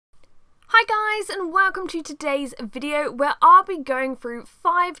Hi guys, and welcome to today's video where I'll be going through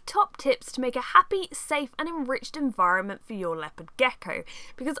 5 top tips to make a happy, safe and enriched environment for your leopard gecko.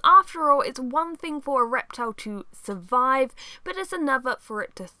 Because after all, it's one thing for a reptile to survive, but it's another for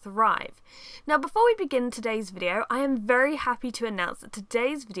it to thrive. Now before we begin today's video, I am very happy to announce that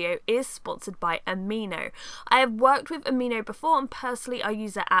today's video is sponsored by Amino. I have worked with Amino before and personally I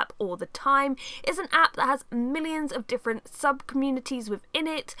use that app all the time. It's an app that has millions of different sub-communities within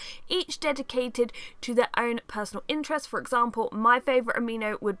it, each dedicated to their own personal interests. For example, my favourite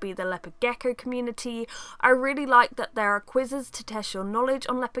amino would be the Leopard Gecko community. I really like that there are quizzes to test your knowledge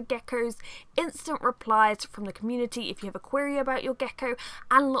on leopard geckos, instant replies from the community if you have a query about your gecko,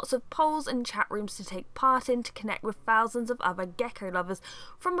 and lots of polls and chat rooms to take part in to connect with thousands of other gecko lovers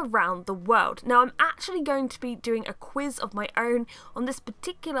from around the world. Now I'm actually going to be doing a quiz of my own on this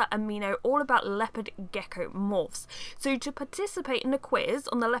particular amino all about leopard gecko morphs. So to participate in the quiz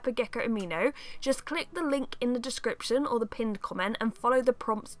on the Leopard Gecko amino, just click the link in the description or the pinned comment and follow the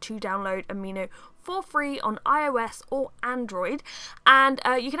prompts to download Amino for free on iOS or Android. And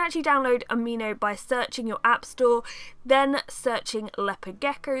you can actually download Amino by searching your app store, then searching leopard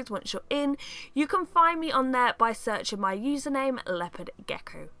geckos. Once you're in, you can find me on there by searching my username Leopard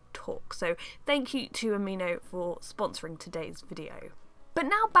Gecko Talk. So thank you to Amino for sponsoring today's video. But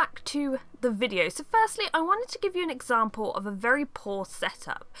now back to the video. So firstly, I wanted to give you an example of a very poor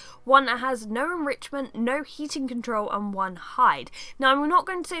setup. One that has no enrichment, no heating control and one hide. Now I'm not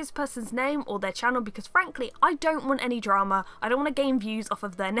going to say this person's name or their channel because frankly I don't want any drama. I don't want to gain views off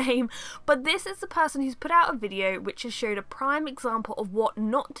of their name. But this is the person who's put out a video which has showed a prime example of what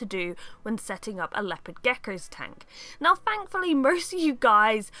not to do when setting up a leopard gecko's tank. Now thankfully most of you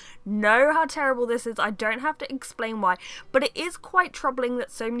guys know how terrible this is. I don't have to explain why, but it is quite troubling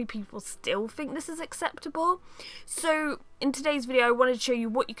that so many people still think this is acceptable. So in today's video I wanted to show you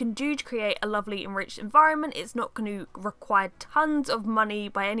what you can do to create a lovely enriched environment. It's not going to require tons of money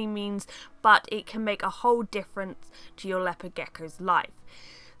by any means, but it can make a whole difference to your leopard gecko's life.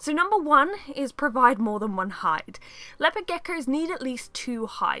 So number 1 is provide more than one hide. Leopard geckos need at least 2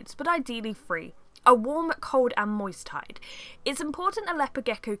 hides, but ideally 3. A warm, cold and moist hide. It's important a leopard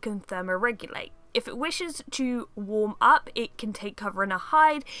gecko can thermoregulate. If it wishes to warm up, it can take cover in a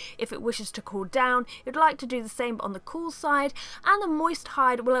hide. If it wishes to cool down, it would like to do the same but on the cool side, and the moist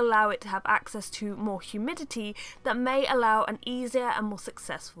hide will allow it to have access to more humidity that may allow an easier and more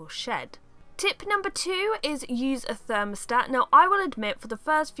successful shed. Tip number 2 is use a thermostat. Now I will admit for the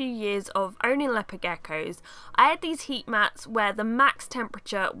first few years of owning leopard geckos, I had these heat mats where the max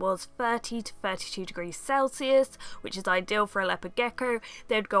temperature was 30 to 32 degrees Celsius, which is ideal for a leopard gecko.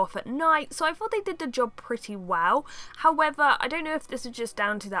 They would go off at night, so I thought they did the job pretty well. However, I don't know if this is just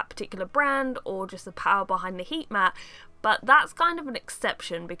down to that particular brand or just the power behind the heat mat, but that's kind of an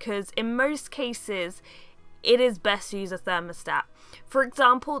exception because in most cases it is best to use a thermostat. For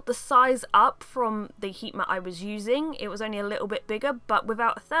example, the size up from the heat mat I was using, it was only a little bit bigger, but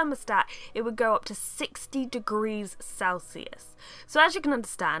without a thermostat it would go up to 60 degrees Celsius. So as you can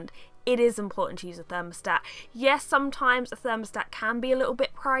understand, it is important to use a thermostat. Yes, sometimes a thermostat can be a little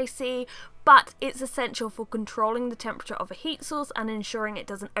bit pricey, but it's essential for controlling the temperature of a heat source and ensuring it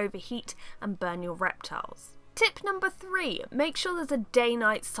doesn't overheat and burn your reptiles. Tip number 3, make sure there's a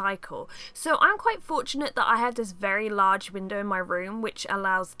day-night cycle. So I'm quite fortunate that I have this very large window in my room which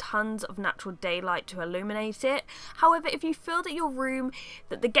allows tons of natural daylight to illuminate it. However, if you feel that your room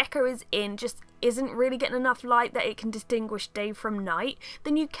that the gecko is in just isn't really getting enough light that it can distinguish day from night,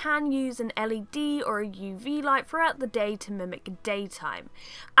 then you can use an LED or a UV light throughout the day to mimic daytime.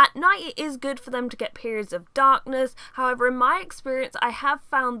 At night it is good for them to get periods of darkness. However, in my experience I have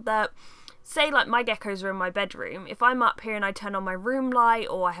found that, say like my geckos are in my bedroom, if I'm up here and I turn on my room light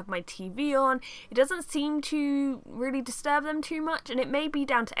or I have my TV on, it doesn't seem to really disturb them too much, and it may be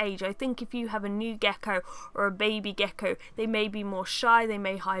down to age. I think if you have a new gecko or a baby gecko, they may be more shy, they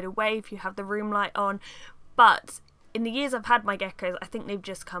may hide away if you have the room light on, but in the years I've had my geckos, I think they've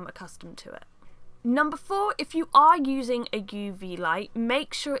just come accustomed to it. Number 4, if you are using a UV light,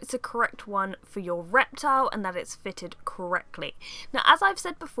 make sure it's a correct one for your reptile and that it's fitted correctly. Now as I've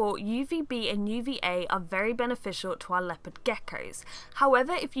said before, UVB and UVA are very beneficial to our leopard geckos.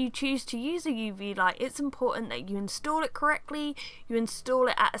 However, if you choose to use a UV light, it's important that you install it correctly, you install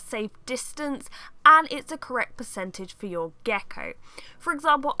it at a safe distance, and it's a correct percentage for your gecko. For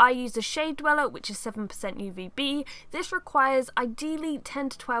example, I use a shade dweller which is 7% UVB. This requires ideally 10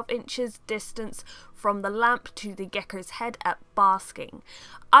 to 12 inches distance from the lamp to the gecko's head at basking.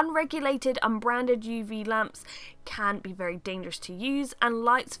 Unregulated, unbranded UV lamps can be very dangerous to use, and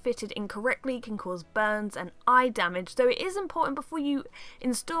lights fitted incorrectly can cause burns and eye damage, so it is important before you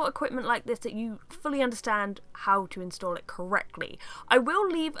install equipment like this that you fully understand how to install it correctly. I will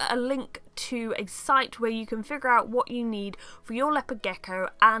leave a link to a site where you can figure out what you need for your leopard gecko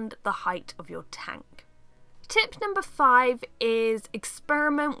and the height of your tank. Tip number 5 is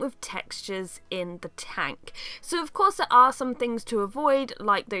experiment with textures in the tank. So of course there are some things to avoid,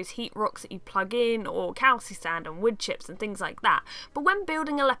 like those heat rocks that you plug in, or calci sand and wood chips and things like that. But when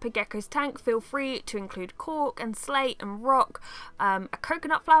building a leopard gecko's tank, feel free to include cork and slate and rock, a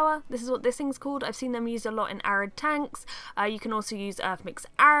coconut flour, this is what this thing's called. I've seen them used a lot in arid tanks. You can also use earth mix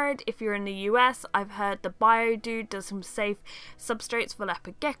arid if you're in the US. I've heard the Bio Dude does some safe substrates for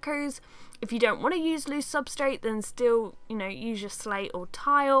leopard geckos. If you don't want to use loose substrate, then still, use your slate or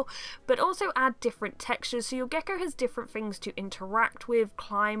tile, but also add different textures so your gecko has different things to interact with,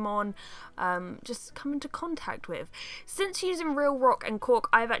 climb on, just come into contact with. Since using real rock and cork,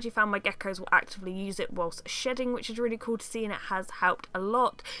 I've actually found my geckos will actively use it whilst shedding, which is really cool to see, and it has helped a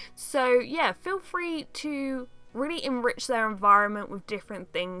lot. So yeah, feel free to really enrich their environment with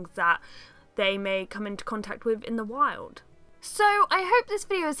different things that they may come into contact with in the wild. So I hope this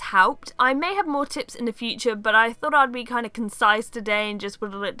video has helped. I may have more tips in the future, but I thought I'd be kind of concise today and just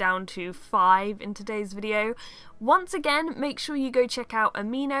whittle it down to 5 in today's video. Once again, make sure you go check out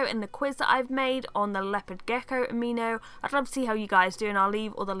Amino and the quiz that I've made on the Leopard Gecko Amino. I'd love to see how you guys do, and I'll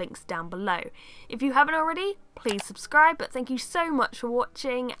leave all the links down below. If you haven't already, please subscribe, but thank you so much for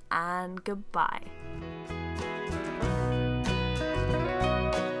watching, and goodbye.